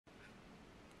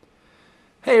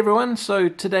Hey everyone, so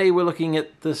today we're looking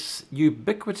at this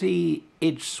Ubiquiti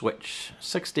Edgeswitch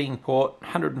 16 port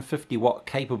 150 watt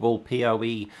capable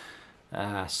POE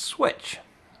switch.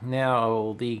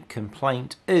 Now the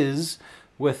complaint is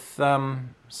with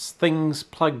things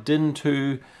plugged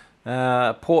into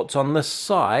ports on this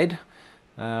side,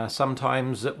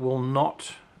 sometimes it will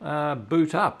not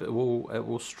boot up. It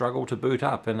will struggle to boot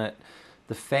up, and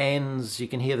the fans, you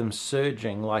can hear them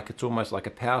surging like it's almost like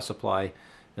a power supply,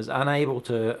 is unable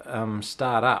to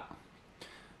start up.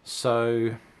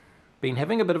 So been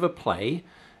having a bit of a play,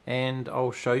 and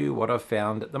I'll show you what I've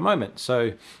found at the moment.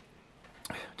 So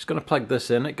just going to plug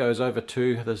this in. It goes over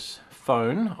to this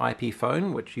phone, IP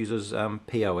phone, which uses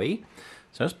POE.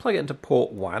 So let's plug it into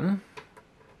port 1,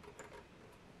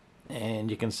 and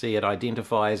you can see it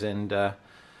identifies and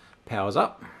powers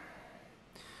up.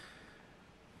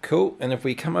 Cool. And if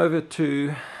we come over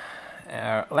to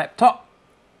our laptop,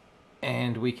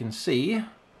 and we can see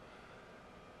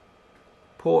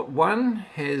port 1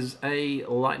 has a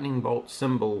lightning bolt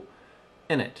symbol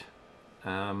in it,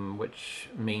 which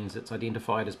means it's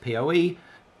identified as POE,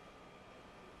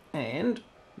 and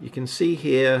you can see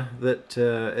here that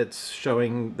it's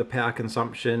showing the power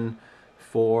consumption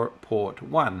for port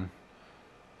 1.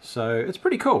 So it's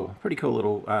pretty cool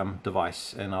little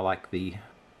device, and I like the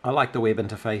web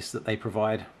interface that they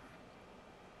provide.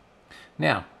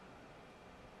 Now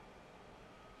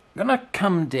I'm going to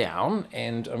come down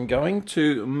and I'm going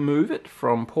to move it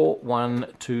from port 1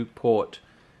 to port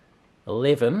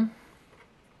 11,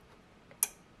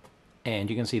 and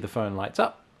you can see the phone lights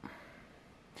up.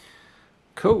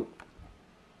 Cool.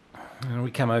 And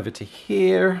we come over to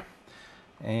here,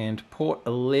 and port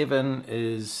 11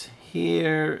 is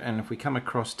here, and if we come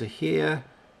across to here,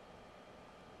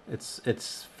 it's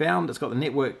got the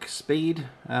network speed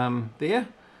there,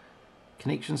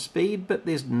 connection speed, but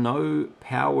there's no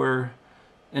power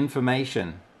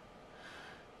information.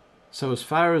 So as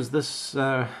far as this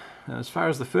the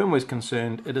firmware is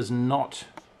concerned, it is not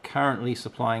currently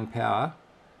supplying power,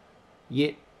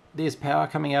 yet there's power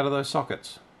coming out of those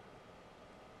sockets.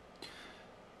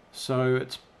 So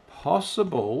it's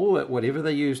possible that whatever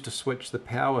they use to switch the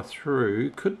power through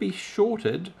could be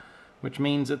shorted, which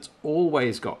means it's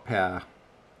always got power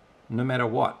no matter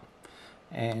what.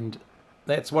 And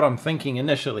that's what I'm thinking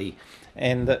initially,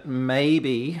 and that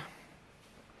maybe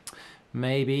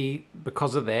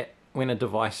because of that, when a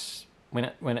device, when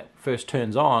it first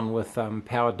turns on with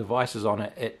powered devices on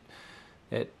it,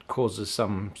 it causes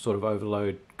some sort of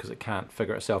overload because it can't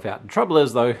figure itself out. The trouble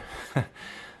is though,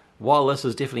 while this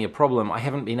is definitely a problem, I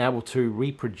haven't been able to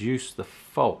reproduce the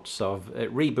fault. So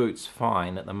it reboots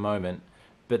fine at the moment,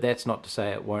 but that's not to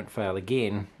say it won't fail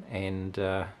again, and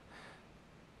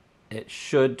it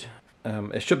should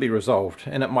be resolved,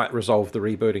 and it might resolve the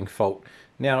rebooting fault.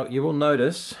 Now you will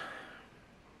notice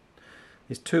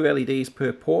there's 2 LEDs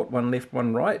per port, one left,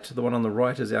 one right. The one on the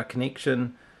right is our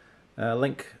connection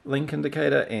link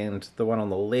indicator, and the one on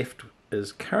the left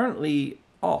is currently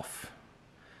off.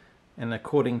 And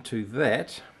according to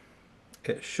that,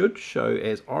 it should show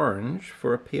as orange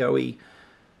for a POE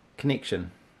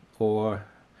connection,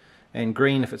 and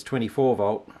green if it's 24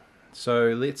 volt.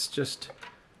 So let's just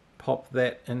pop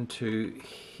that into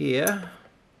here,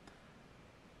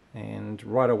 and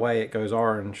right away it goes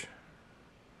orange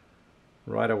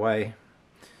right away.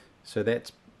 So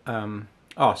that's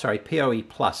oh sorry, POE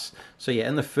plus. So yeah,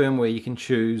 in the firmware you can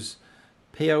choose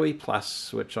POE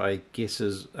plus, which I guess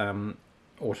is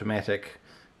automatic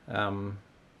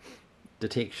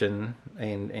detection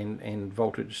and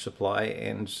voltage supply,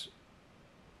 and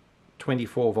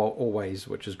 24 volt always,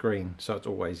 which is green. So it's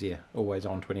always, yeah, always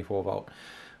on 24 volt.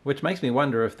 Which makes me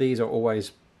wonder if these are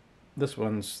always, this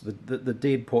one's, the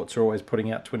dead ports are always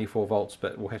putting out 24 volts,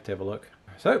 but we'll have to have a look.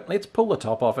 So let's pull the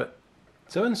top off it.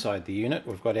 So inside the unit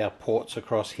we've got our ports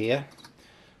across here.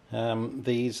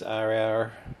 These are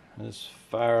our, as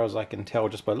far as I can tell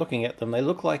just by looking at them, they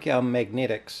look like our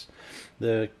magnetics,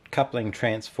 the coupling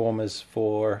transformers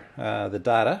for the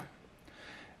data.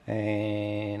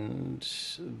 And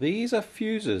these are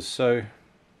fuses, so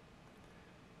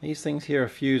these things here are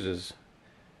fuses.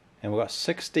 And we've got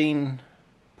 16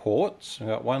 ports. We've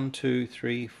got 1, 2,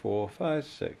 3, 4, 5,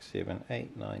 6, 7,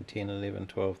 8, 9, 10, 11,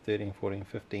 12, 13, 14,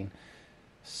 15,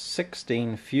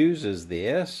 16 fuses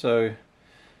there. So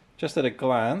just at a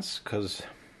glance, because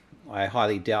I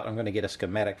highly doubt I'm going to get a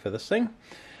schematic for this thing,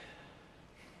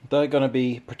 they're going to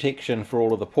be protection for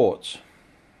all of the ports.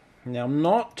 Now I'm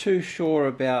not too sure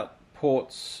about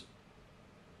ports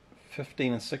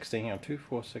 15 and 16. Hang on, 2,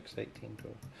 4, 6, 18,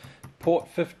 12. Port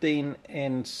 15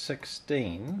 and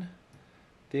 16,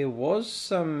 there was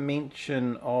some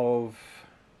mention of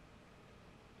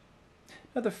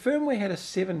Now the firmware had a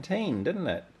 17, didn't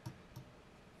it?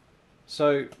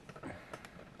 So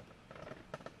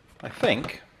I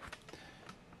think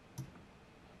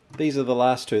these are the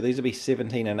last two. These will be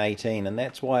 17 and 18, and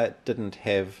that's why it didn't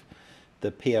have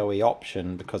the POE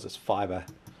option, because it's fiber.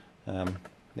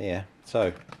 There.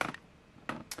 So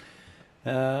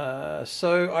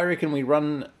I reckon we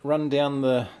run down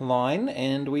the line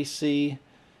and we see.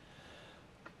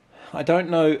 I don't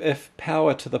know if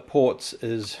power to the ports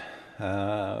is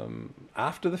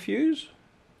after the fuse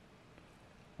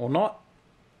or not.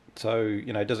 So,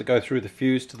 you know, does it go through the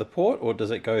fuse to the port, or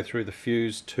does it go through the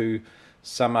fuse to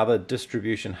some other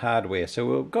distribution hardware? So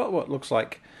we've got what looks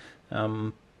like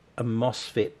a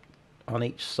MOSFET on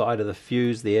each side of the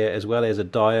fuse there, as well as a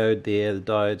diode there, the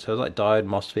diode. So it's like diode,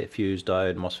 MOSFET, fuse,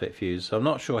 diode, MOSFET, fuse. So I'm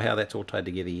not sure how that's all tied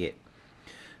together yet.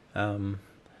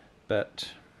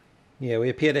 But yeah, we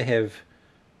appear to have,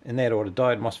 in that order,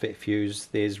 diode, MOSFET, fuse.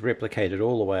 There's replicated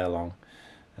all the way along.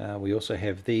 We also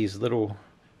have these little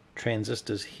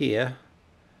transistors here.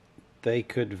 They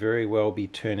could very well be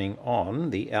turning on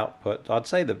the output. I'd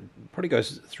say that probably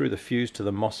goes through the fuse to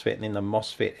the MOSFET and then the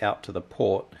MOSFET out to the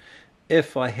port,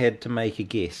 if I had to make a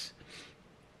guess.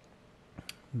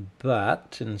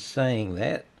 But in saying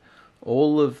that,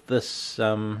 all of this,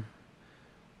 there's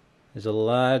a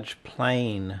large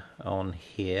plane on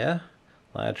here,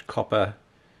 large copper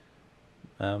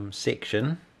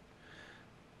section,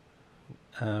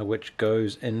 which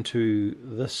goes into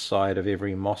this side of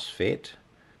every MOSFET.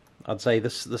 I'd say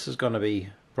this is going to be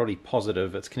probably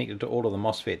positive. It's connected to all of the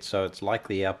MOSFETs, so it's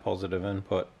likely our positive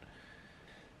input.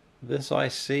 This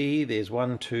IC, there's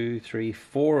 1, 2, 3,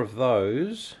 4 of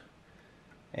those,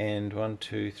 and 1,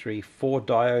 2, 3, 4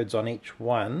 diodes on each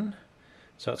one.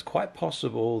 So it's quite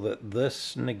possible that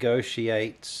this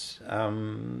negotiates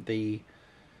the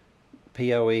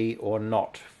POE or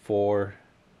not for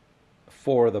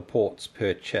 4 of the ports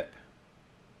per chip.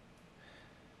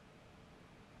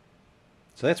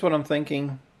 So that's what I'm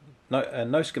thinking. No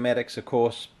schematics, of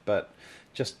course, but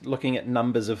just looking at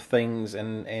numbers of things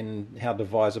and how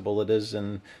divisible it is,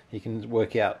 and you can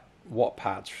work out what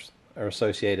parts are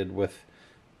associated with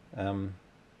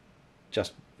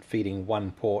just feeding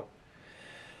one port.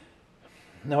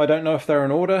 Now I don't know if they're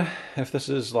in order, if this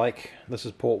is like, this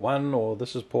is port 1 or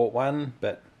this is port 1,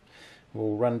 but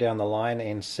we'll run down the line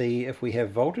and see if we have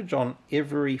voltage on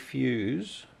every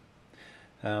fuse.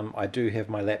 I do have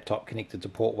my laptop connected to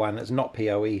port 1. It's not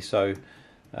POE, so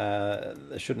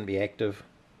it shouldn't be active.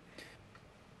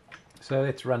 So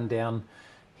let's run down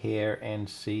here and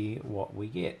see what we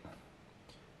get.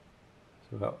 So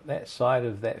we've got that side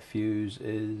of that fuse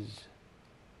is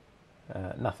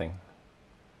nothing.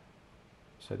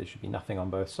 So there should be nothing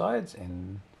on both sides,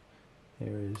 and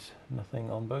there is nothing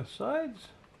on both sides.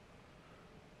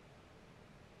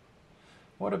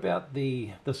 What about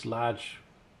this large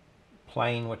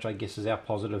plane, which I guess is our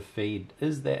positive feed?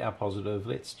 Is that our positive?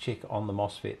 Let's check on the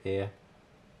MOSFET there.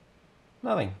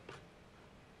 Nothing.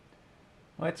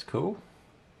 Well, that's cool.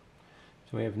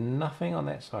 So we have nothing on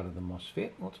that side of the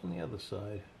MOSFET. What's on the other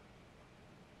side?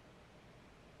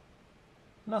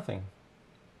 Nothing.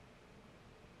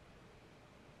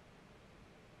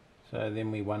 So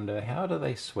then we wonder, how do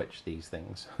they switch these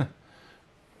things?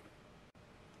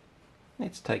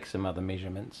 Let's take some other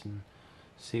measurements and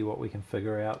see what we can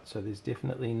figure out. So there's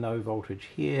definitely no voltage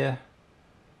here.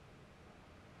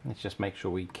 Let's just make sure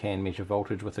we can measure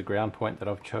voltage with the ground point that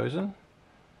I've chosen.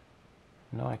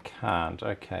 No, I can't.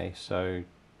 Okay, so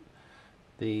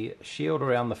the shield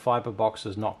around the fiber box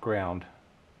is not ground,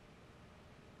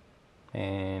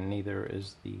 and neither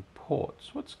is the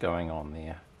ports. What's going on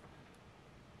there?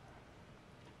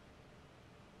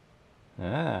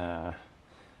 Ah,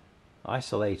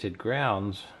 isolated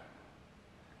grounds.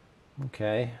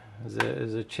 Okay,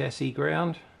 is a chassis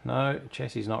ground? No,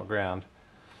 chassis is not ground.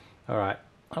 Alright,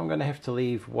 I'm going to have to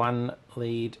leave one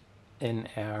lead in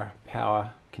our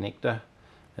power connector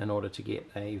in order to get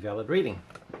a valid reading.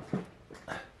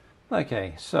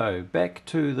 Okay, so back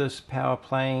to this power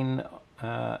plane.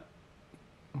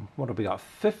 What have we got?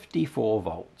 54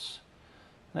 volts.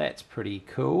 That's pretty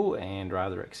cool and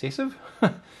rather excessive.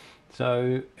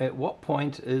 So at what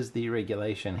point is the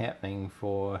regulation happening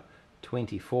for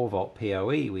 24 volt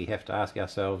POE? We have to ask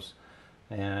ourselves,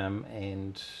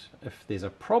 and if there's a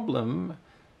problem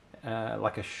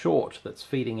like a short that's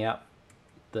feeding out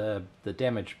the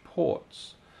damaged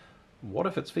ports, what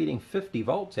if it's feeding 50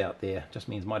 volts out there? Just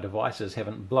means my devices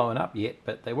haven't blown up yet,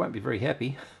 but they won't be very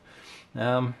happy.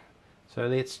 So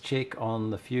let's check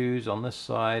on the fuse on this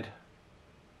side.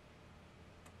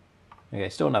 Okay,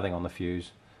 still nothing on the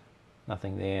fuse.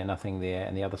 Nothing there,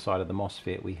 and the other side of the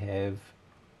MOSFET we have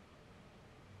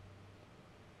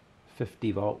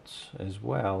 50 volts as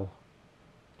well.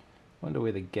 Wonder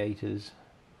where the gate is.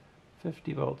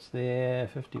 50 volts there,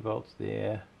 50 volts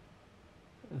there,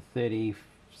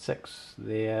 36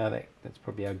 there, that's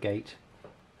probably our gate.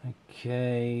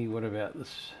 Okay, what about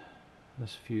this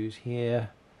fuse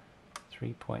here?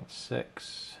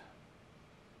 3.6.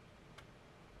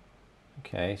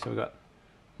 Okay, so we've got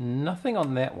nothing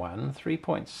on that one,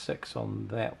 3.6 on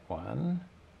that one,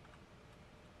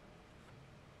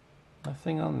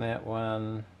 nothing on that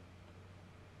one,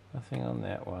 nothing on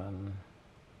that one.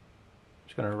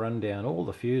 Just going to run down all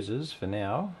the fuses for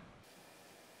now.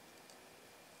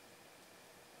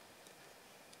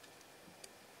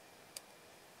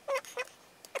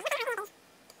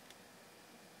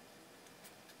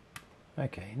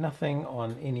 Okay, nothing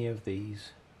on any of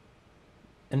these.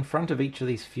 In front of each of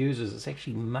these fuses it's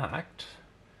actually marked.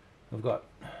 We've got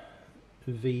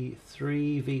V3,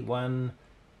 V1,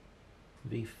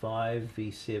 V5,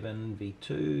 V7,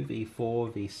 V2,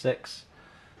 V4, V6.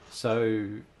 So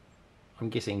I'm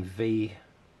guessing V,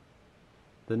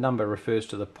 the number refers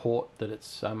to the port that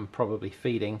it's probably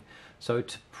feeding. So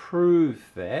to prove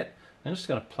that, I'm just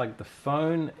going to plug the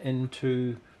phone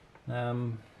into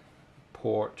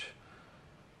port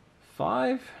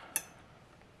 5.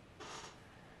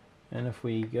 And if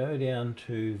we go down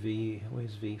to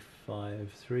where's V5?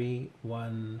 3,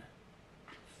 1,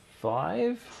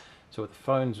 5. So the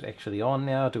phone's actually on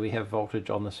now. Do we have voltage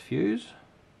on this fuse?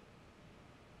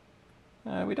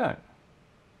 No, we don't.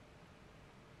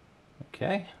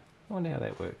 Okay, I wonder how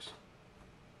that works.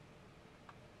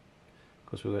 Of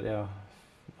course, we've got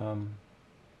our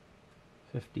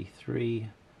 53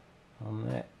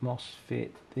 on that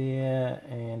MOSFET there,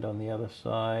 and on the other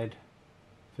side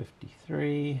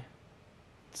 53.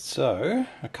 So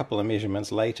a couple of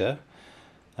measurements later,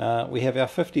 we have our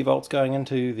 50 volts going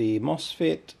into the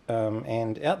MOSFET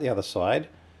and out the other side.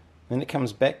 Then it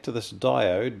comes back to this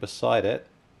diode beside it,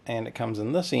 and it comes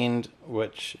in this end,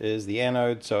 which is the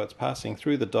anode, so it's passing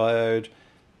through the diode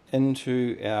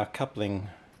into our coupling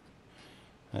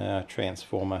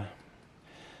transformer.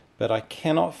 But I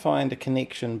cannot find a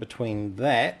connection between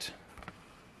that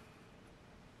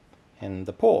and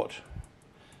the port.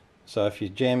 So if you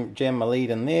jam my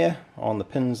lead in there on the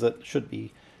pins that should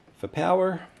be for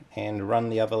power and run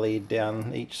the other lead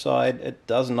down each side, it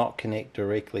does not connect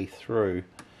directly through.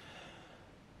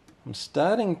 I'm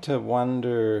starting to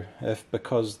wonder if,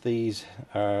 because these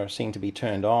seem to be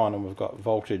turned on and we've got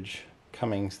voltage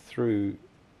coming through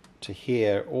to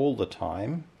here all the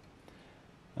time,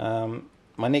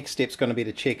 my next step's going to be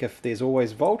to check if there's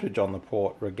always voltage on the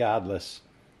port regardless.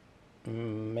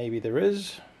 Maybe there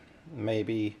is,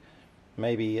 maybe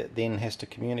it then has to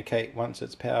communicate once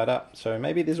it's powered up, so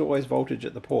maybe there's always voltage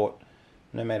at the port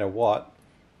no matter what.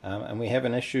 And we have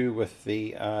an issue with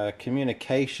the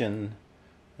communication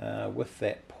with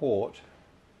that port.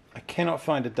 I cannot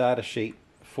find a data sheet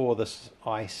for this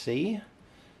IC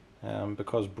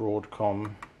because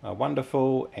Broadcom are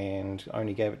wonderful and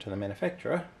only gave it to the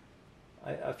manufacturer.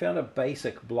 I found a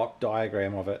basic block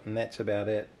diagram of it, and that's about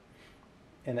it.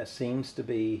 And it seems to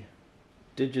be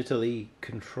digitally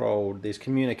controlled. There's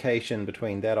communication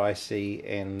between that IC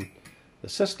and the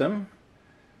system,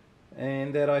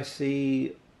 and that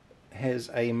IC has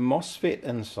a MOSFET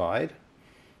inside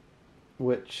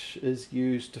which is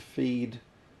used to feed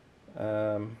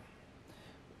current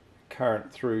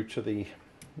through to the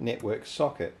network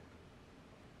socket.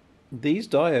 These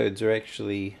diodes are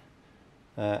actually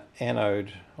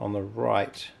anode on the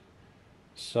right,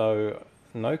 so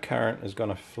no current is going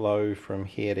to flow from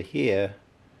here to here.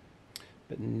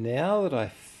 But now that I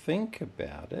think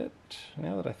about it,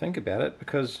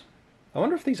 because I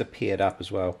wonder if these are paired up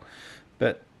as well,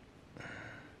 but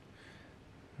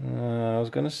I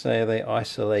was going to say they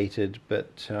isolated,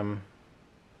 but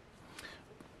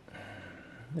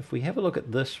if we have a look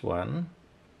at this one,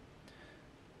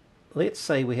 let's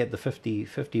say we had the 50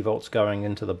 volts going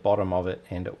into the bottom of it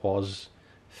and it was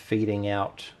feeding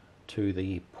out to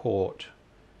the port,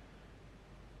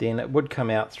 then it would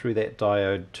come out through that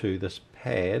diode to this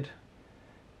pad,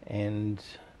 and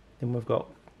then we've got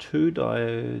two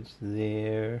diodes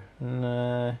there.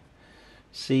 No,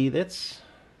 see, that's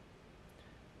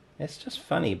just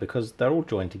funny because they're all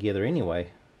joined together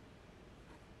anyway.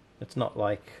 It's not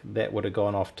like that would have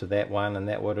gone off to that one and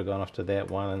that would have gone off to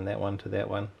that one and that one to that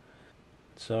one.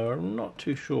 So I'm not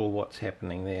too sure what's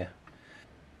happening there.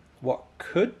 What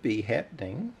could be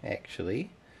happening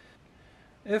actually,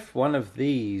 if one of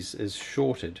these is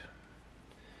shorted,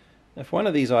 if one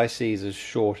of these ICs is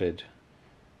shorted,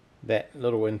 that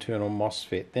little internal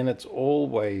MOSFET, then it's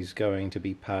always going to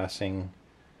be passing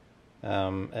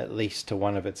at least to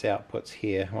one of its outputs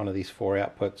here, one of these 4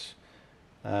 outputs.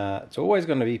 It's always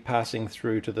going to be passing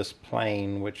through to this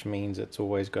plane, which means it's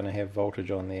always going to have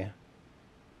voltage on there,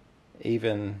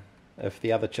 even if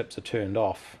the other chips are turned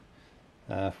off,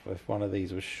 if one of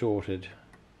these was shorted.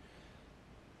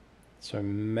 So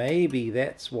maybe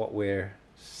that's what we're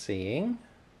seeing.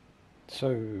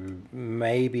 So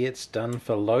maybe it's done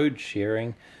for load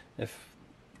sharing. If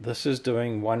this is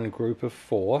doing one group of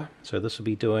 4, so this will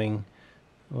be doing,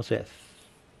 what's that,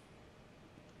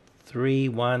 3,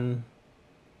 1,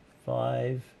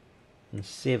 5 and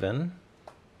 7,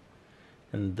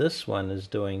 and this one is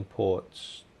doing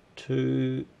ports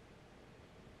 2,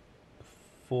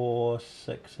 4,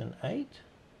 6 and 8.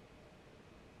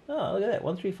 Oh, look at that,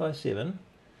 1357.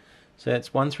 So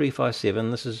that's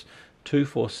 1357. This is 2,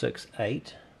 4, 6,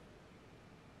 8.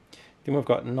 Then we've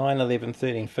got 9, 11,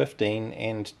 13, 15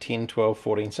 and 10, 12,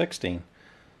 14, 16.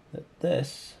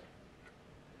 This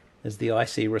is the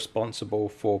IC responsible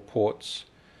for ports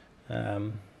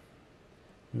 9,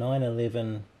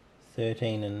 11,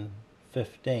 13 and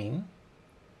 15,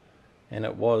 and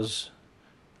it was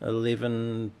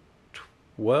 11,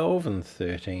 12 and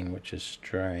 13, which is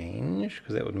strange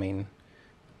because that would mean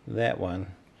that one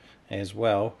as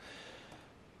well.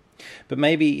 But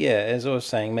maybe, yeah, as I was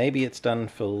saying, maybe it's done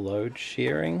for load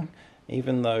sharing,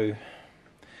 even though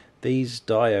these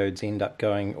diodes end up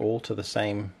going all to the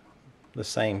same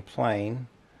plane.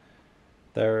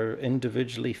 They're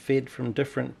individually fed from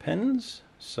different pins.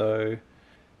 So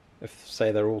if,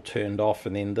 say, they're all turned off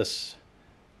and then this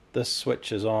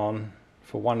switch is on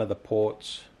for one of the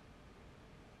ports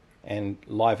and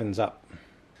livens up.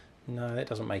 No, that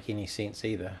doesn't make any sense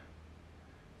either.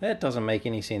 That doesn't make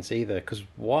any sense either, because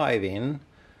why then?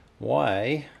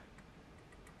 Why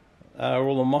are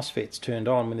all the MOSFETs turned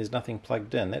on when there's nothing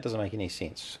plugged in? That doesn't make any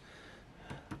sense.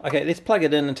 Okay, let's plug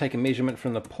it in and take a measurement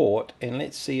from the port, and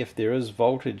let's see if there is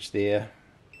voltage there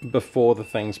before the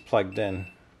thing's plugged in.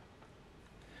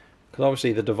 Because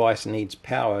obviously the device needs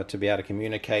power to be able to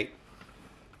communicate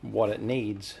what it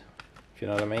needs, if you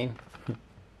know what I mean.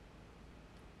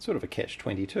 Sort of a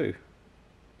catch-22.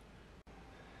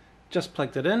 Just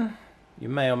plugged it in. You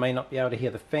may or may not be able to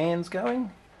hear the fans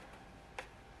going,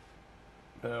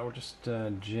 but I'll just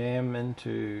jam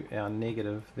into our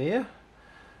negative there.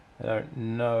 I don't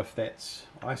know if that's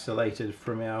isolated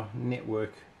from our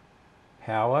network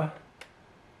power.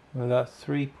 We've got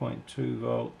 3.2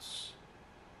 volts,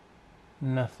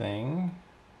 nothing.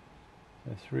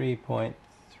 So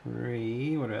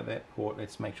 3.3, what about that port?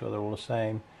 Let's make sure they're all the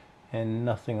same, and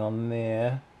nothing on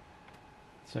there.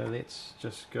 So let's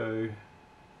just go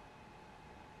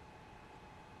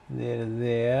there to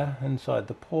there, inside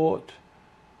the port,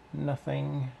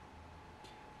 nothing.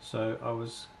 So I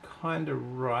was kind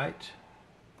of right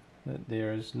that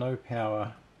there is no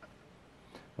power.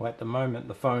 Well, at the moment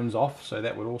the phone's off, so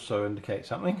that would also indicate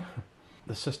something.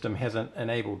 The system hasn't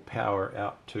enabled power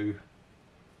out to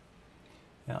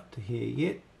here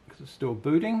yet, because it's still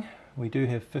booting. We do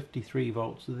have 53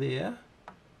 volts there.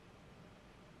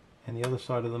 And the other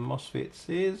side of the MOSFET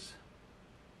says,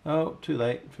 oh, too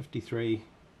late, 53,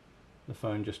 the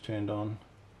phone just turned on.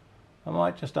 I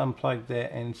might just unplug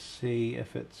that and see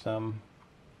if it's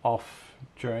off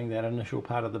during that initial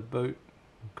part of the boot,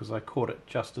 because I caught it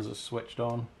just as it switched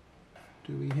on.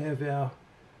 Do we have our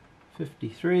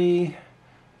 53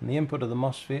 on the input of the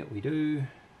MOSFET? We do.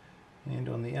 And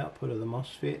on the output of the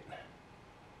MOSFET,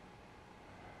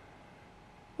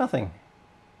 nothing.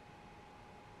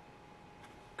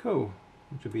 Cool,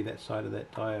 which would be that side of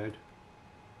that diode.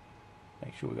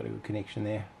 Make sure we've got a good connection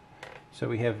there. So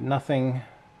we have nothing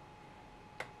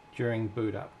during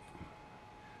boot up.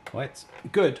 Well, that's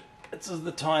good. This is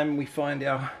the time we find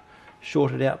our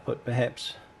shorted output,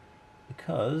 perhaps,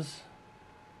 because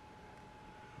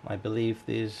I believe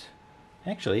there's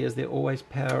actually, is there always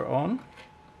power on?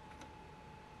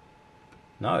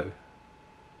 No.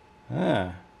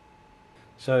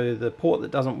 So the port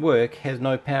that doesn't work has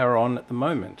no power on at the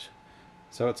moment.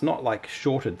 So it's not like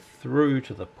shorted through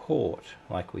to the port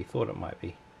like we thought it might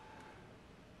be.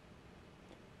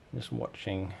 Just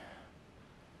watching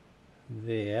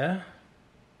there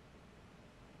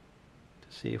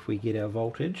to see if we get our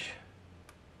voltage.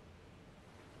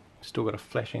 Still got a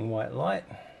flashing white light.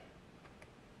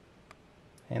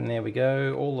 And there we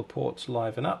go, all the ports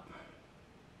liven up.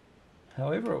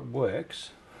 However it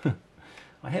works,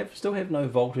 I still have no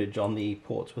voltage on the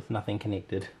ports with nothing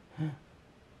connected.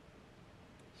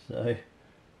 So, I'm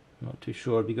not too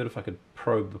sure. It'd be good if I could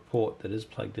probe the port that is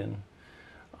plugged in.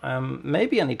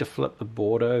 Maybe I need to flip the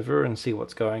board over and see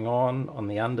what's going on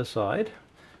the underside.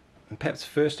 perhaps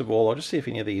first of all I'll just see if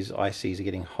any of these ICs are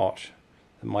getting hot.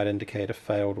 That might indicate a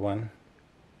failed one.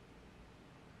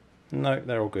 No,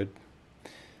 they're all good.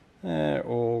 They're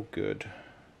all good.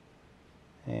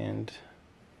 And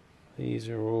these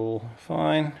are all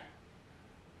fine.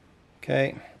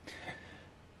 Okay.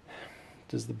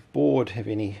 Does the board have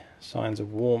any signs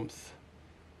of warmth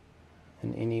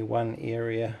in any one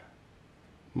area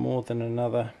more than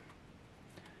another?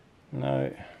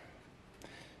 No.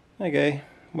 Okay,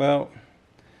 well,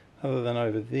 other than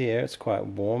over there, it's quite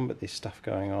warm, but there's stuff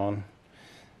going on.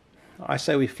 I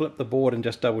say we flip the board and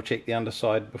just double check the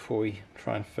underside before we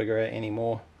try and figure out any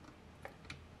more.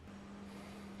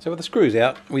 So with the screws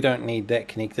out, we don't need that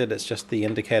connected, it's just the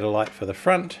indicator light for the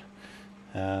front.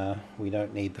 We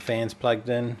don't need the fans plugged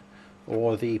in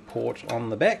or the port on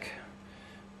the back.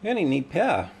 We only need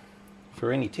power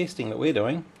for any testing that we're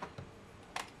doing.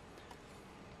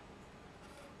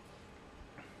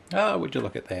 Ah, would you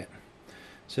look at that.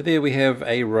 So there we have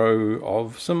a row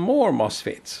of some more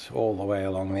MOSFETs all the way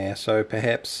along there. So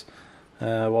perhaps,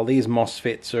 while these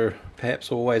MOSFETs are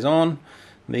perhaps always on,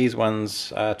 these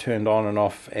ones are turned on and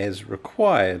off as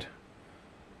required.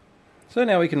 So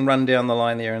now we can run down the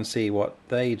line there and see what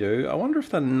they do. I wonder if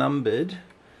they're numbered.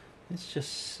 Let's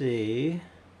just see.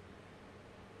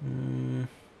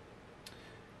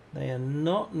 They are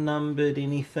not numbered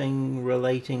anything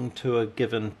relating to a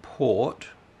given port,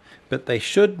 but they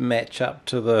should match up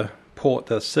to the port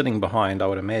they're sitting behind, I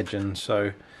would imagine.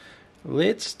 So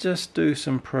let's just do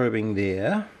some probing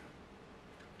there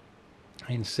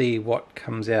and see what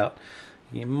comes out.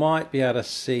 You might be able to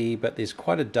see, but there's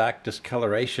quite a dark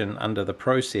discoloration under the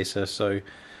processor, so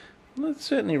it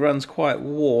certainly runs quite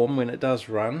warm when it does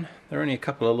run. There are only a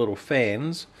couple of little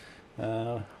fans,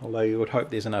 although you would hope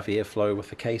there's enough airflow with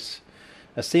the case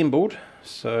assembled.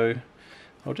 So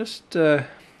I'll just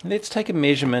let's take a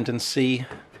measurement and see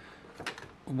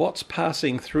what's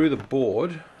passing through the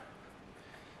board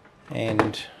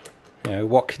and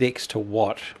what connects to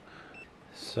what.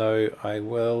 So I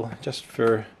will, just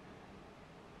for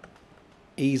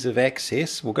ease of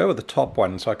access, we'll go with the top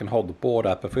one so I can hold the board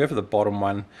up. If we go for the bottom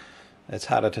one, it's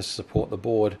harder to support the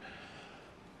board.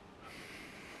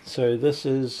 So this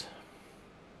is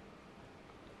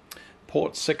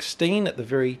port 16 at the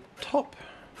very top.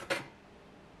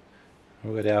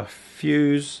 We've got our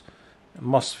fuse,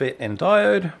 MOSFET and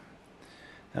diode.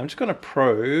 I'm just going to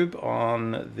probe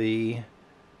on the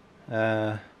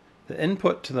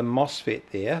input to the MOSFET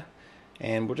there,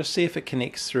 and we'll just see if it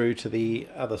connects through to the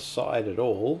other side at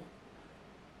all.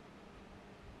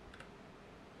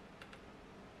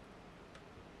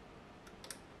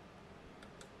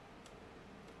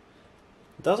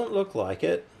 Doesn't look like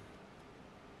it.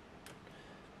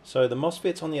 So the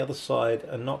MOSFETs on the other side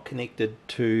are not connected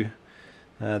to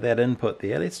that input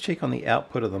there. Let's check on the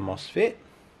output of the MOSFET.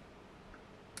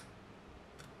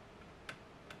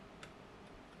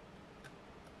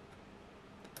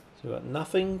 So we've got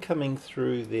nothing coming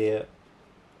through there.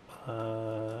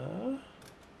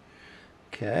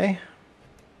 Okay.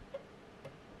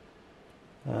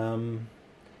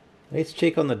 Let's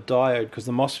check on the diode, because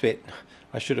the MOSFET,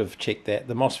 I should have checked that.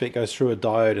 The MOSFET goes through a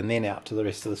diode and then out to the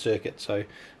rest of the circuit. So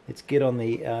let's get on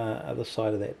the other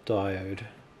side of that diode.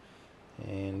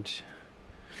 And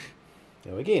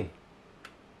go again.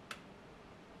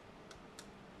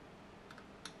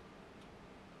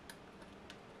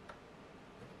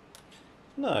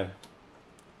 No.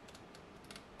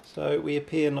 So we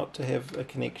appear not to have a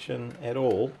connection at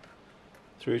all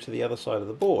through to the other side of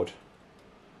the board.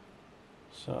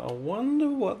 So I wonder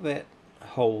what that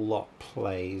whole lot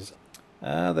plays.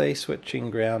 Are they switching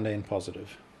ground and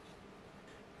positive?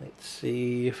 Let's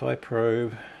see if I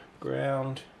probe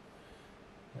ground.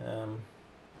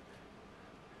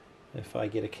 If I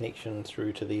get a connection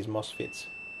through to these MOSFETs.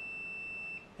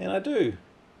 And I do.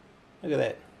 Look at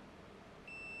that.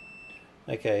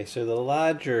 Okay, so the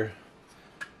larger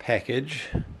package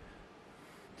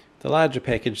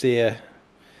there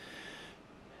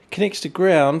connects to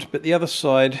ground, but the other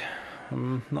side,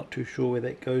 I'm not too sure where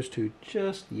that goes to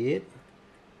just yet.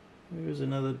 There's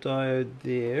another diode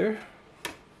there.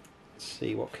 Let's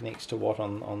see what connects to what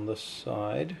on this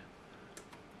side.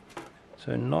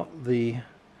 So not the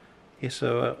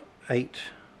SO8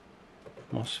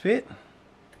 MOSFET,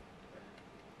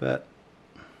 but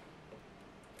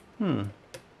none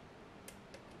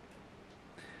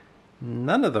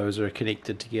of those are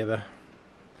connected together.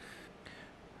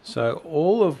 So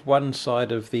all of one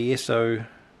side of the SO8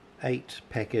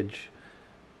 package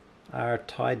are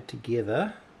tied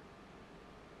together.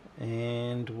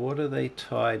 And what are they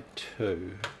tied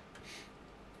to?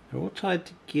 They're all tied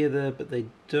together, but they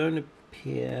don't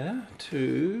appear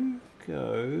to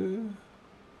go,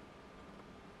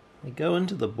 they go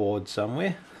into the board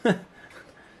somewhere.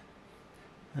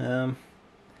 It'll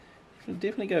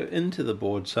definitely go into the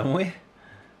board somewhere.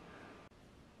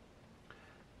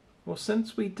 Well,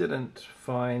 since we didn't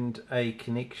find a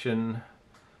connection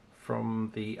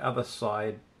from the other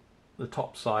side, the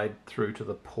top side through to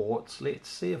the ports, let's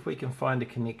see if we can find a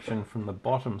connection from the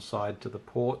bottom side to the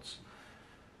ports.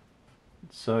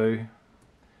 So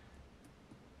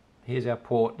here's our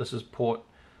port. This is port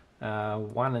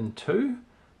 1 and 2.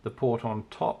 The port on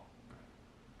top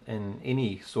in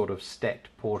any sort of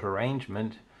stacked port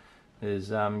arrangement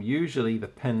is usually the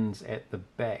pins at the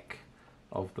back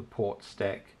of the port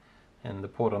stack, and the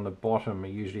port on the bottom are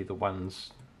usually the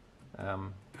ones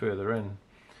further in,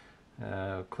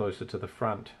 closer to the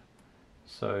front.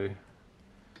 So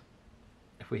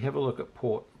if we have a look at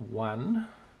port 1,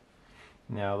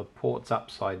 now the port's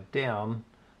upside down,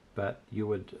 but you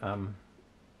would,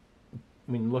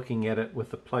 when looking at it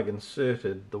with the plug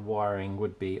inserted, the wiring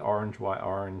would be orange, white,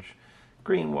 orange,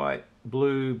 green, white,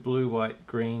 blue, blue, white,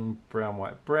 green, brown,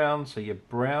 white, brown. So your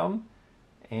brown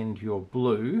and your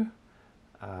blue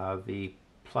are the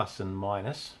plus and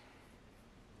minus.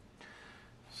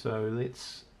 So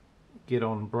let's get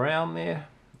on brown there,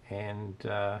 and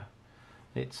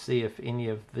let's see if any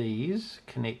of these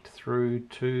connect through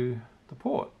to the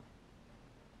port.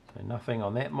 So nothing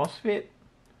on that MOSFET.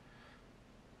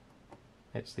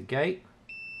 That's the gate.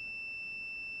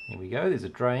 Here we go, there's a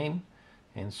drain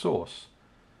and source.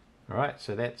 Alright,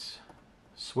 so that's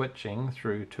switching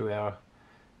through to our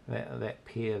that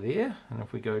pair there. And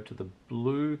if we go to the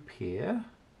blue pair,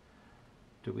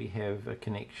 do we have a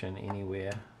connection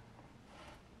anywhere?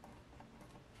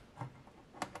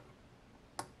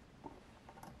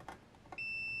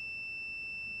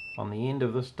 On the end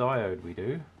of this diode we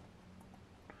do.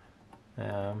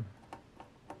 Now,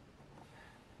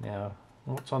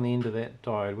 what's on the end of that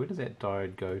diode? Where does that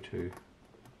diode go to?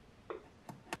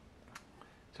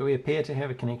 So we appear to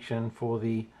have a connection for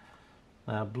the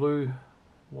blue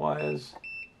wires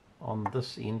on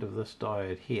this end of this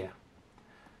diode here.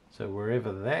 So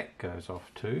wherever that goes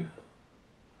off to,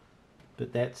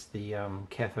 but that's the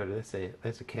cathode.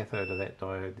 That's a cathode of that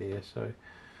diode there. So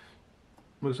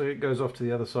looks like it goes off to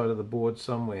the other side of the board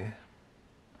somewhere.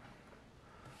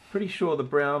 Pretty sure the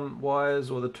brown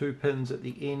wires or the 2 pins at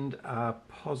the end are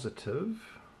positive.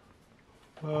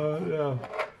 Yeah.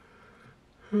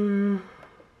 There's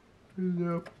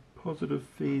a positive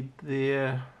feed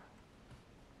there.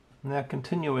 Now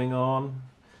continuing on,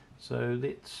 so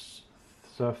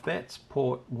if that's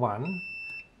port 1,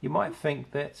 you might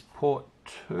think that's port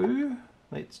 2.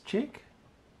 Let's check.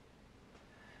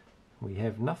 We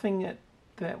have nothing at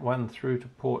that one through to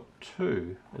port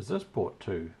 2. Is this port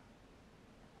 2?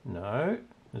 No.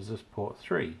 Is this port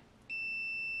 3?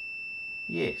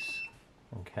 Yes.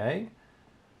 Okay.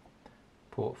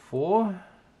 Port 4?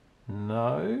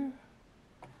 No.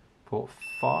 Port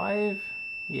 5?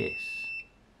 Yes.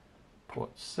 Port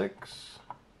 6?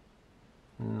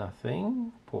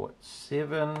 Nothing. Port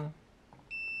 7?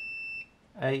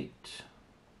 8?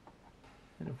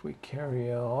 And if we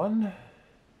carry on,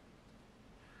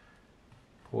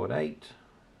 port 8,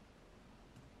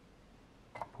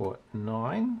 port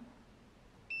 9,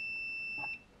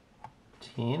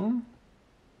 10,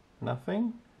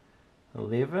 nothing,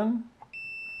 11,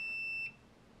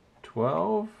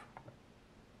 12,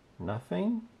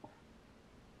 nothing,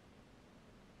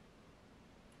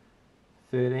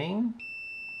 13,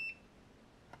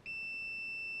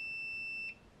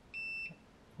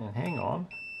 and hang on,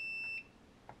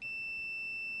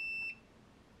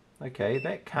 okay,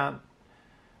 that can't,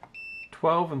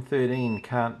 12 and 13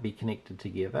 can't be connected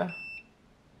together.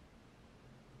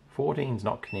 14's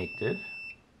not connected.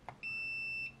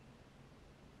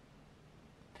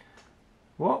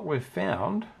 What we've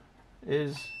found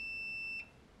is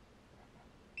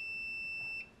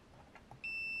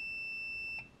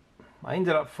I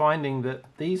ended up finding that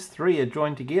these 3 are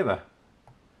joined together,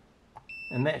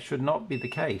 and that should not be the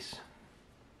case.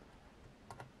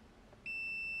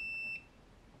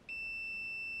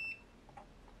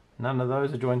 None of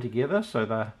those are joined together,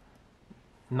 so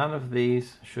none of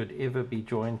these should ever be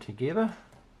joined together.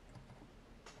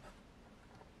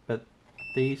 But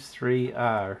these 3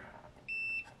 are.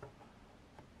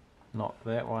 Not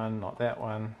that one, not that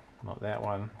one, not that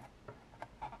one.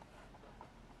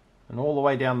 And all the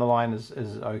way down the line is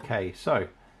okay. So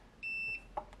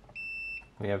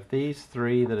we have these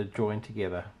 3 that are joined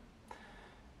together.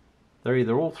 They're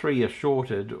either all 3 are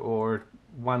shorted, or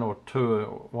one or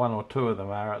two of them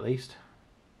are at least.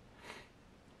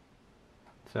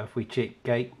 So if we check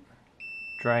gate,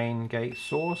 drain, gate,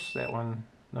 source. That one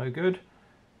no good.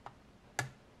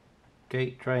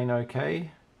 Gate, drain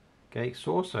okay. Gate,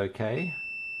 source okay.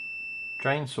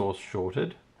 Drain source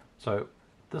shorted. So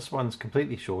this one's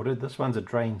completely shorted. This one's a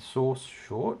drain source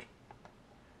short.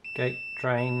 Gate,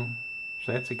 drain.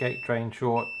 So that's a gate, drain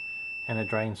short and a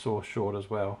drain source short as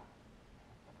well.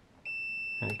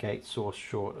 And a gate source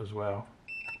short as well.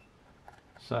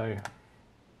 So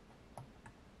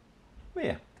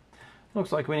yeah,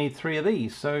 looks like we need 3 of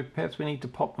these, so perhaps we need to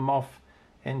pop them off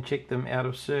and check them out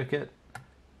of circuit.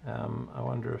 I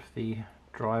wonder if the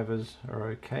drivers are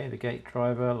okay. The gate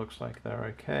driver looks like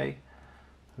they're okay.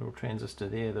 Little transistor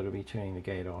there that'll be turning the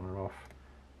gate on and off,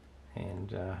 and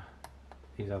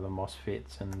these other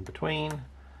MOSFETs in between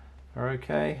are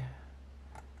okay.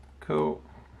 Cool.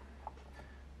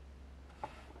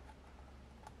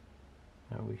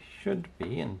 Now we should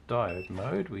be in diode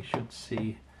mode. We should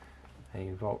see a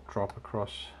volt drop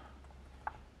across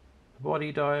the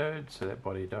body diode, so that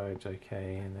body diode's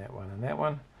okay, and that one and that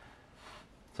one.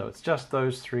 So it's just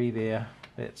those 3 there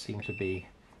that seem to be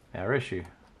our issue.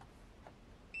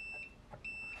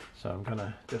 So I'm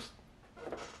gonna just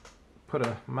put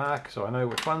a mark so I know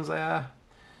which ones they are.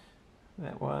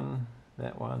 That one,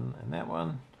 and that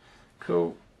one.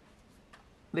 Cool.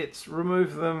 Let's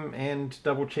remove them and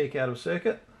double check out of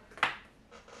circuit.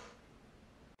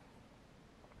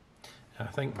 I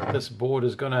think this board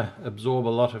is going to absorb a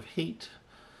lot of heat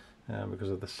because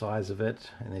of the size of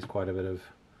it, and there's quite a bit of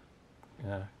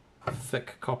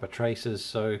thick copper traces,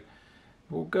 so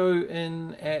we'll go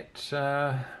in at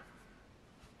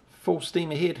full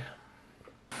steam ahead.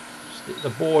 Just let the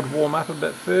board warm up a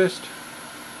bit first.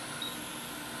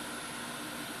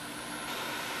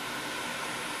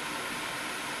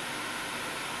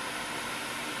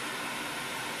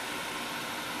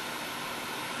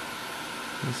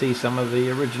 You can see some of the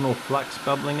original flux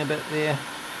bubbling a bit there.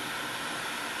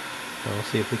 So we'll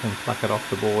see if we can pluck it off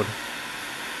the board.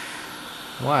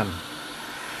 1,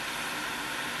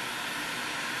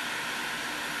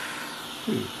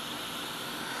 2.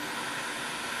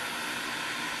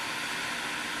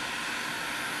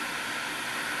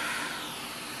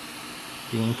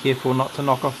 Being careful not to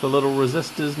knock off the little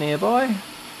resistors nearby.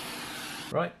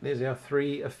 Right, there's our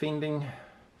 3 offending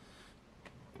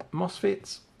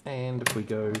MOSFETs. And if we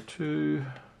go to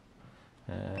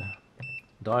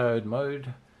diode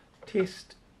mode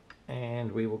test,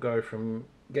 and we will go from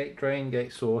gate drain,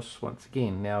 gate source once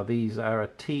again. Now these are a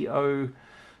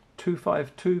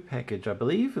TO252 package, I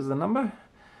believe is the number,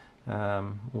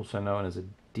 also known as a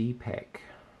D-pack.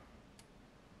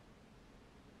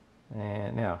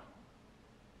 And now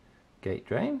gate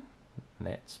drain, and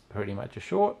that's pretty much a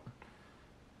short,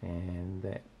 and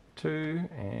that 2,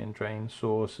 and drain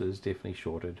source is definitely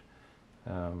shorted,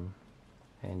 and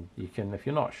you can, if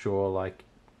you're not sure, like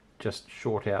just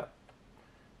short out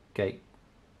gate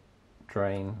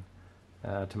drain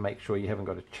to make sure you haven't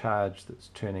got a charge that's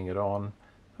turning it on.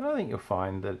 I think you'll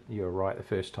find that you're right the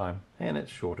first time, and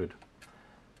it's shorted.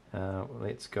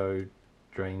 Let's go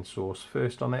drain source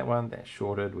first on that one. That's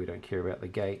shorted. We don't care about the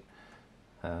gate.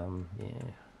 Yeah,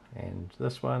 and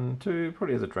this one too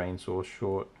probably has a drain source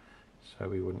short, so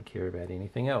we wouldn't care about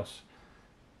anything else.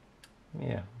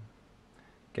 Yeah,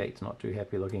 gate's not too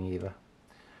happy looking either.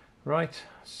 Right,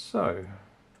 so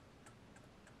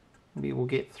we will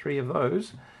get 3 of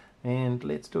those, and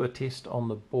let's do a test on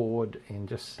the board and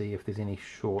just see if there's any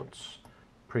shorts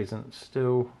present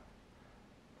still.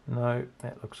 No,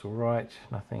 that looks alright.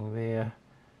 Nothing there,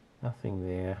 nothing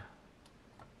there,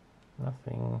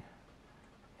 nothing,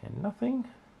 and nothing,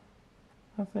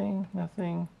 nothing,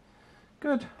 nothing.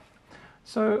 Good.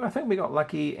 So I think we got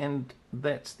lucky, and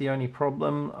that's the only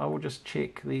problem. I will just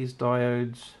check these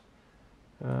diodes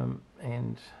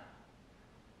and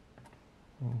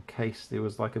in case there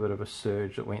was like a bit of a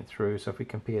surge that went through. So if we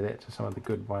compare that to some of the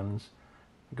good ones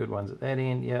at that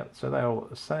end, yeah, so they're all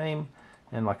the same.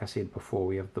 And like I said before,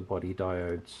 we have the body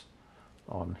diodes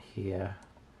on here.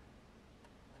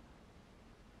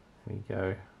 There we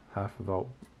go, 1/2 volt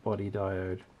body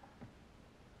diode,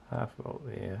 1/2 volt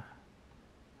there,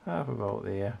 1/2 volt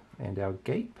there, and our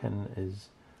gate pin is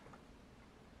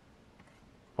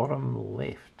bottom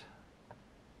left.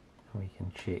 And we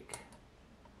can check.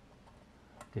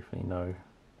 Definitely no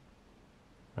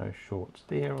shorts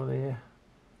there or there.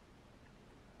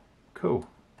 Cool.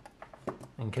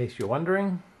 In case you're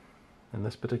wondering, in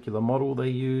this particular model they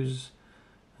use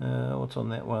what's on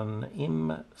that one,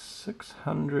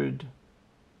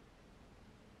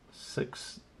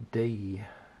 M606D,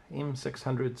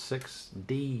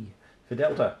 M606D for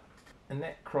Delta, and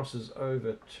that crosses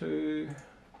over to,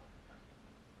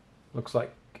 looks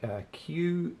like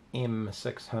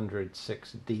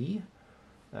QM606D,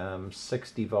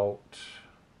 60 volt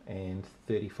and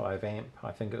 35 amp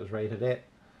I think it was rated at.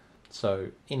 So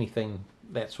anything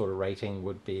that sort of rating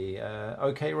would be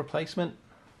okay replacement.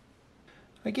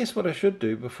 I guess what I should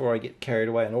do before I get carried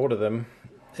away and order them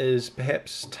is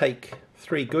perhaps take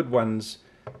 3 good ones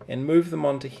and move them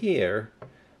onto here,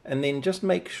 and then just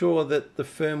make sure that the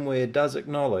firmware does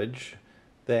acknowledge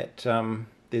that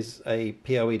there's a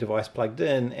POE device plugged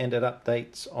in, and it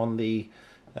updates on the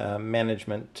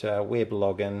management web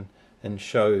login and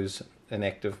shows an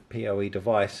active POE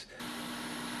device.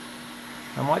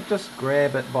 I might just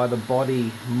grab it by the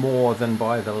body more than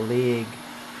by the leg,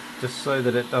 just so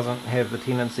that it doesn't have the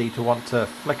tendency to want to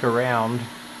flick around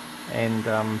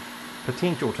and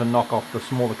potential to knock off the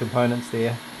smaller components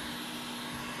there.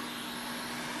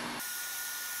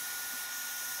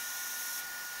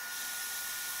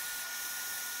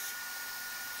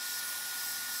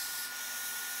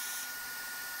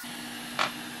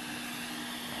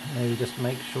 Maybe just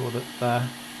make sure that a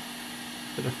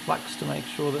bit of flux to make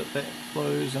sure that that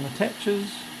flows and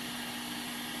attaches.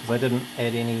 Because I didn't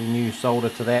add any new solder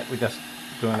to that, we're just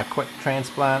doing a quick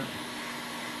transplant.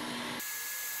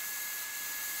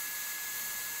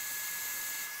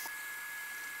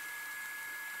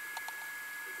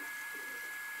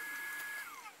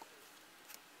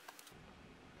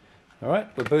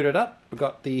 Alright, we're booted up, we've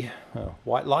got the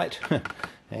white light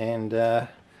and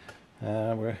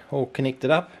we're all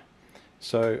connected up.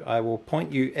 So I will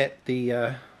point you at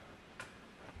the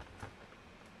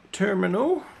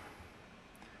terminal.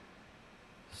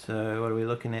 So what are we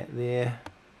looking at there?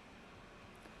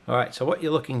 Alright, so what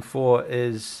you're looking for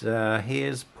is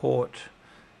here's port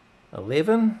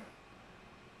 11,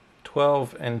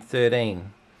 12 and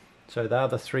 13. So they're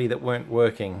the 3 that weren't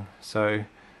working. So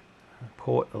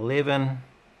port 11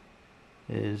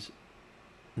 is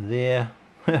there.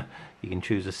 You can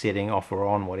choose a setting off or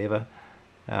on, whatever.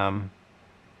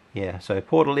 Yeah, so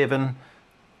port 11,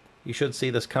 you should see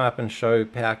this come up and show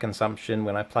power consumption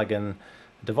when I plug in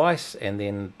a device, and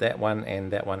then that one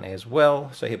and that one as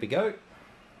well. So here we go,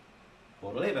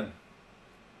 port 11.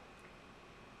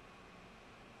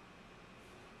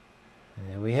 And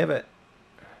there we have it,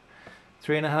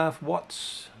 3.5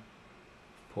 watts,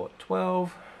 port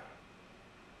 12.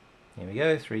 Here we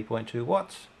go, 3.2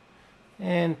 watts,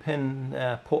 and pin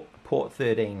port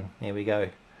 13. There we go.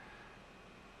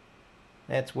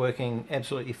 That's working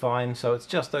absolutely fine. So it's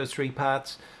just those 3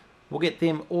 parts. We'll get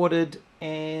them ordered,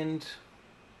 and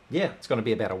yeah, it's going to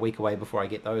be about a week away before I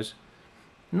get those.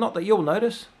 Not that you'll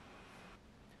notice.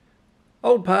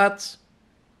 Old parts,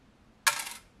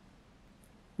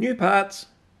 new parts.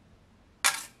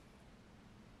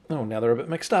 Oh, now they're a bit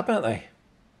mixed up, aren't they?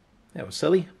 That was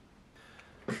silly.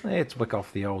 Let's wick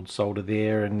off the old solder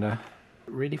there and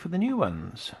ready for the new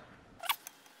ones.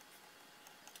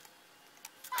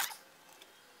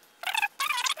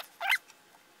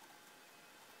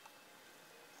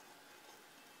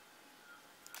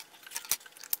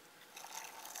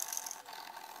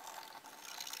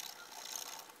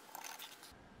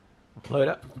 Load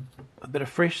up a bit of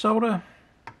fresh solder.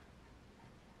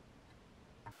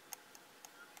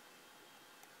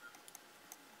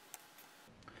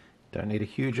 Don't need a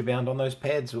huge amount on those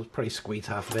pads, we'll probably squeeze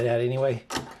half of it out anyway.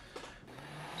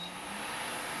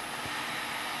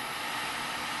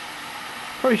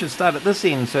 Probably should start at this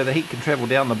end so the heat can travel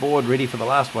down the board ready for the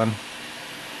last one.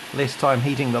 Less time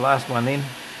heating the last one then.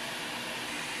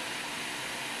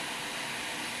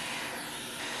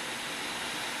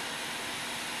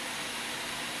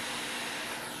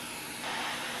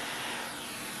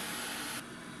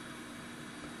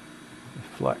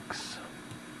 Flux.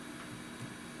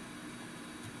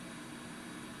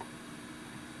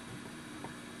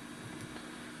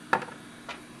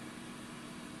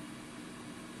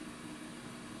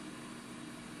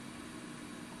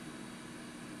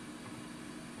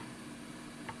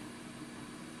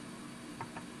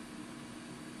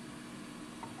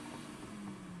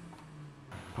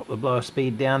 Pop the blower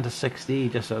speed down to 60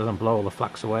 just so it doesn't blow all the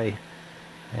flux away,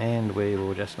 and we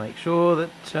will just make sure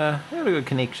that we have a good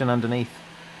connection underneath,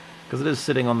 because it is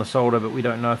sitting on the solder but we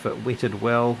don't know if it wetted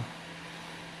well,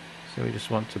 so we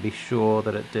just want to be sure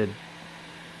that it did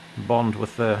bond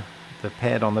with the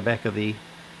pad on the back of the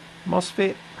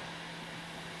MOSFET.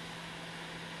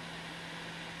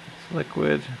 It's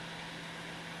liquid,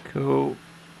 cool,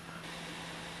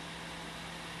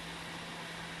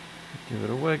 give it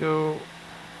a wiggle.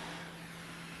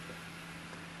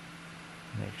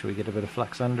 Make sure we get a bit of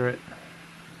flux under it.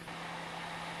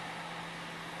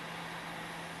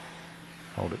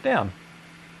 Hold it down.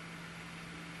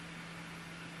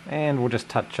 And we'll just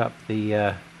touch up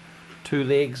the 2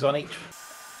 legs on each.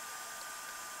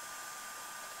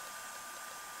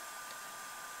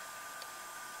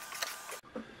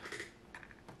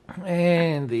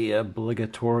 And the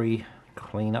obligatory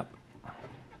cleanup.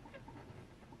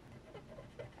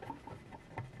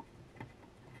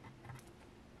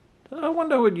 I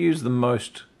wonder who would use the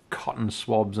most cotton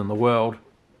swabs in the world.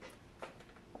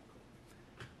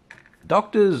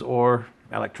 Doctors or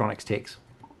electronics techs?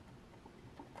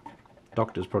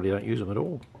 Doctors probably don't use them at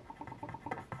all.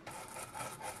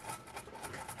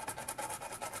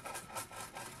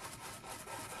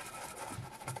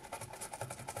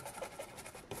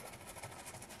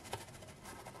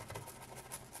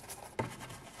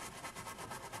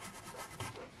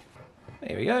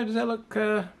 There we go, does that look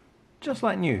just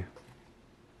like new?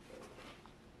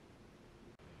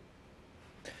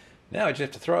 Now I just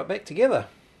have to throw it back together.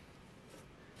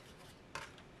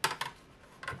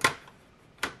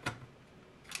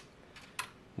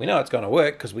 We know it's going to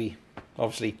work because we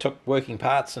obviously took working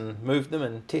parts and moved them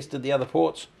and tested the other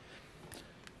ports.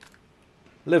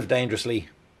 Live dangerously.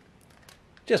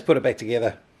 Just put it back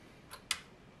together.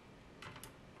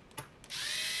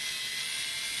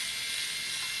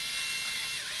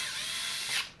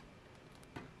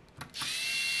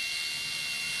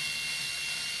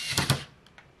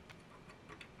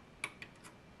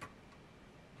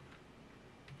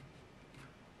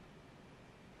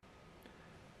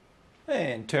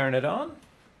 And turn it on.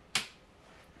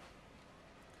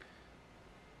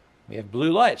 We have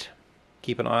blue light.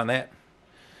 Keep an eye on that.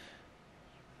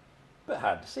 A bit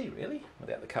hard to see really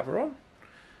without the cover on.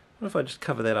 What if I just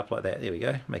cover that up like that? There we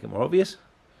go, make it more obvious.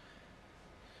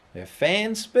 We have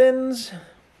fan spins.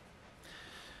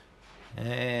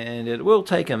 And it will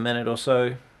take a minute or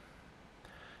so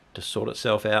to sort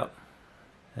itself out.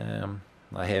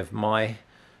 I have my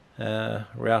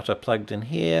router plugged in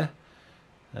here.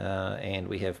 And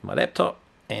we have my laptop,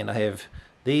 and I have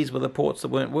these were the ports that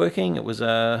weren't working. It was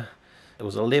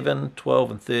 11,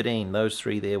 12 and 13. Those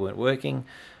 3 there weren't working,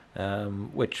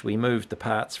 which we moved the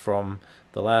parts from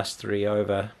the last 3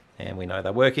 over, and we know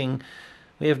they're working.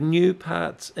 We have new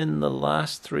parts in the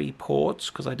last 3 ports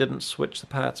because I didn't switch the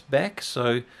parts back,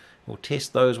 so we'll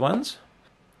test those ones.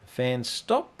 Fans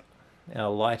stop. Our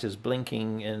light is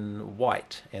blinking in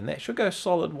white, and that should go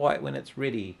solid white when it's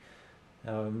ready.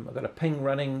 I've got a ping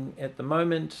running at the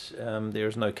moment. There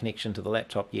is no connection to the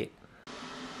laptop yet.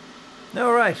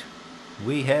 Alright,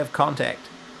 we have contact.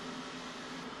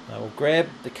 I will grab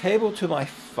the cable to my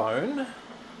phone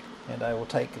and I will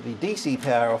take the DC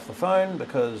power off the phone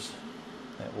because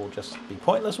that will just be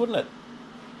pointless, wouldn't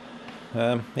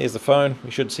it? There's the phone. We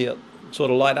should see it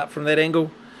sort of light up from that angle.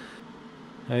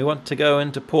 Now we want to go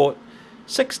into port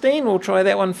 16. We'll try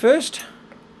that one first.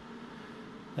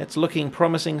 That's looking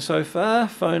promising so far.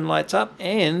 Phone lights up,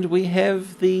 and we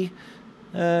have the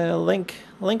link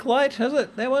light. Is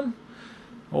it that one?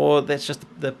 Or that's just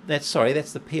that's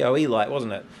the POE light,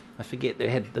 wasn't it? I forget they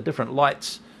had the different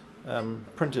lights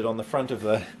printed on the front of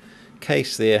the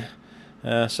case there.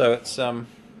 So it's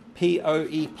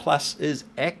POE Plus is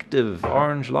active,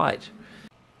 orange light.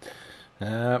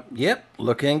 Yep,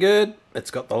 looking good.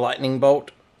 It's got the lightning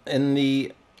bolt in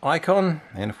the icon,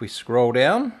 and if we scroll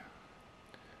down.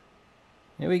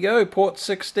 Here we go, port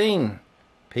 16,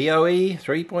 POE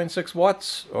 3.6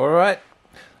 watts. Alright,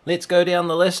 let's go down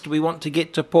the list. We want to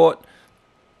get to port,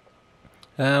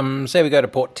 say we go to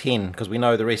port 10 because we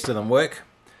know the rest of them work.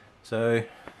 So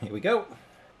here we go,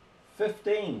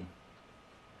 15.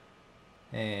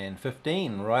 And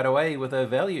 15 right away with a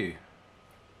value.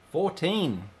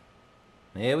 14,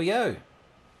 there we go.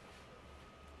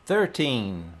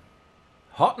 13,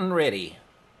 hot and ready.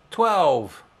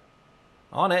 12,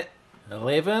 on it.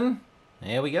 11,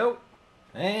 there we go,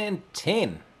 and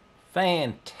 10,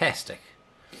 fantastic.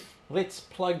 Let's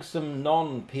plug some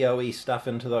non-POE stuff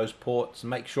into those ports and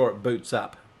make sure it boots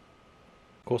up.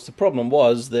 Of course, the problem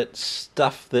was that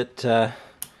stuff that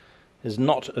is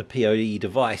not a POE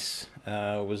device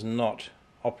was not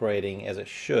operating as it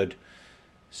should.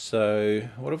 So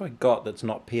what have I got that's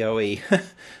not POE?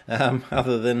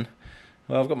 Other than,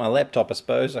 well, I've got my laptop, I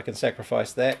suppose. I can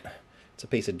sacrifice that. It's a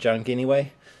piece of junk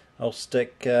anyway. I'll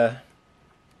stick the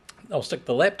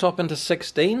laptop into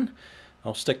 16.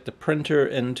 I'll stick the printer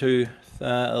into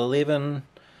 11.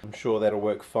 I'm sure that'll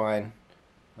work fine.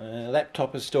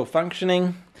 Laptop is still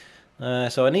functioning.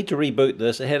 So I need to reboot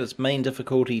this. It had its main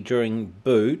difficulty during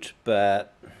boot,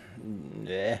 but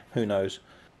yeah, who knows.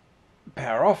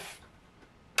 Power off.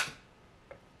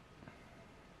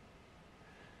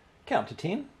 Count to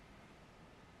 10.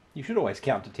 You should always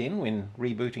count to 10 when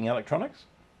rebooting electronics.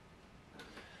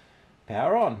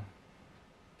 Power on.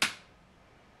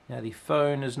 Now the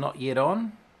phone is not yet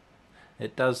on.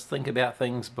 It does think about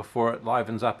things before it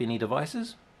livens up any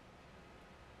devices.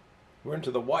 We're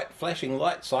into the white flashing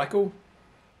light cycle.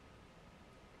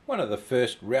 One of the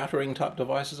first routering type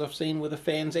devices I've seen where the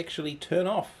fans actually turn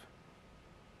off.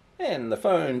 And the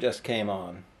phone just came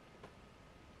on.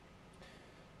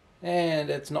 And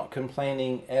it's not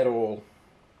complaining at all.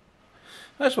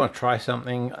 I just want to try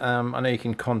something. I know you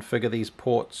can configure these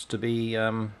ports to be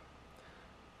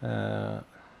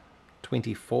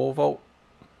 24 volt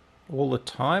all the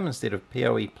time instead of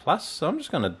POE plus, so I'm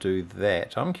just going to do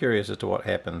that. I'm curious as to what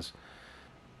happens.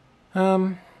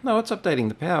 No, it's updating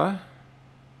the power.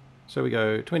 So we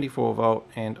go 24 volt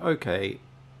and OK,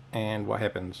 and what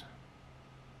happens?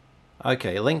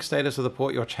 Okay, link status of the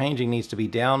port you're changing needs to be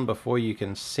down before you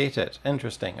can set it.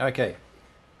 Interesting. Okay,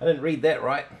 I didn't read that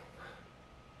right.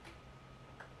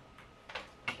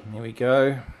 Here we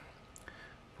go.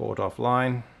 Port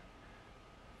offline,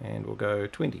 and we'll go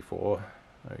 24.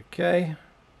 Okay.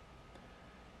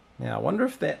 Now I wonder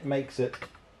if that makes it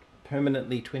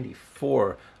permanently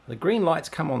 24. The green lights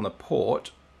come on the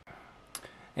port,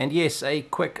 and yes, a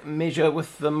quick measure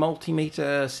with the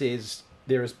multimeter says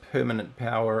there is permanent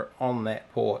power on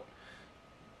that port.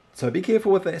 So be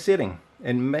careful with that setting,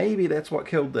 and maybe that's what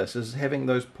killed this, is having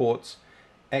those ports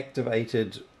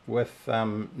activated with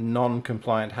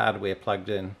non-compliant hardware plugged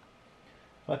in.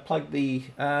 I plugged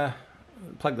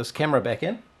this camera back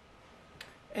in,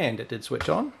 and it did switch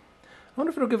on. I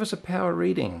wonder if it'll give us a power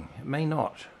reading. It may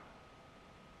not.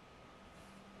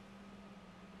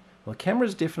 Well, the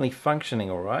camera's definitely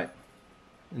functioning all right.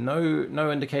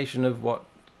 No indication of what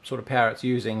sort of power it's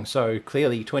using, so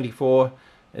clearly 24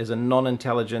 is a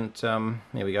non-intelligent, there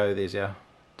we go, there's our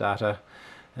data.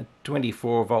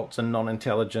 24 volts and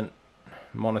non-intelligent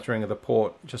monitoring of the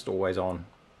port, just always on.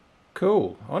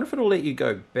 Cool. I wonder if it'll let you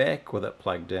go back with it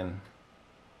plugged in.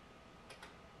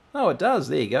 Oh, it does.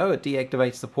 There you go. It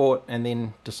deactivates the port and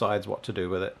then decides what to do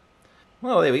with it.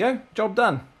 Well, there we go. Job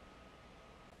done.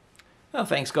 Well,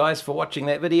 thanks guys for watching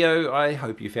that video. I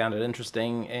hope you found it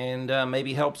interesting and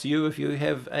maybe helps you if you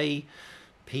have a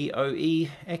POE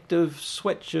active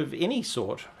switch of any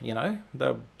sort. You know,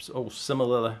 they're all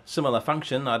similar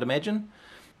function, I'd imagine.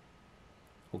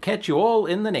 We'll catch you all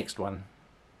in the next one.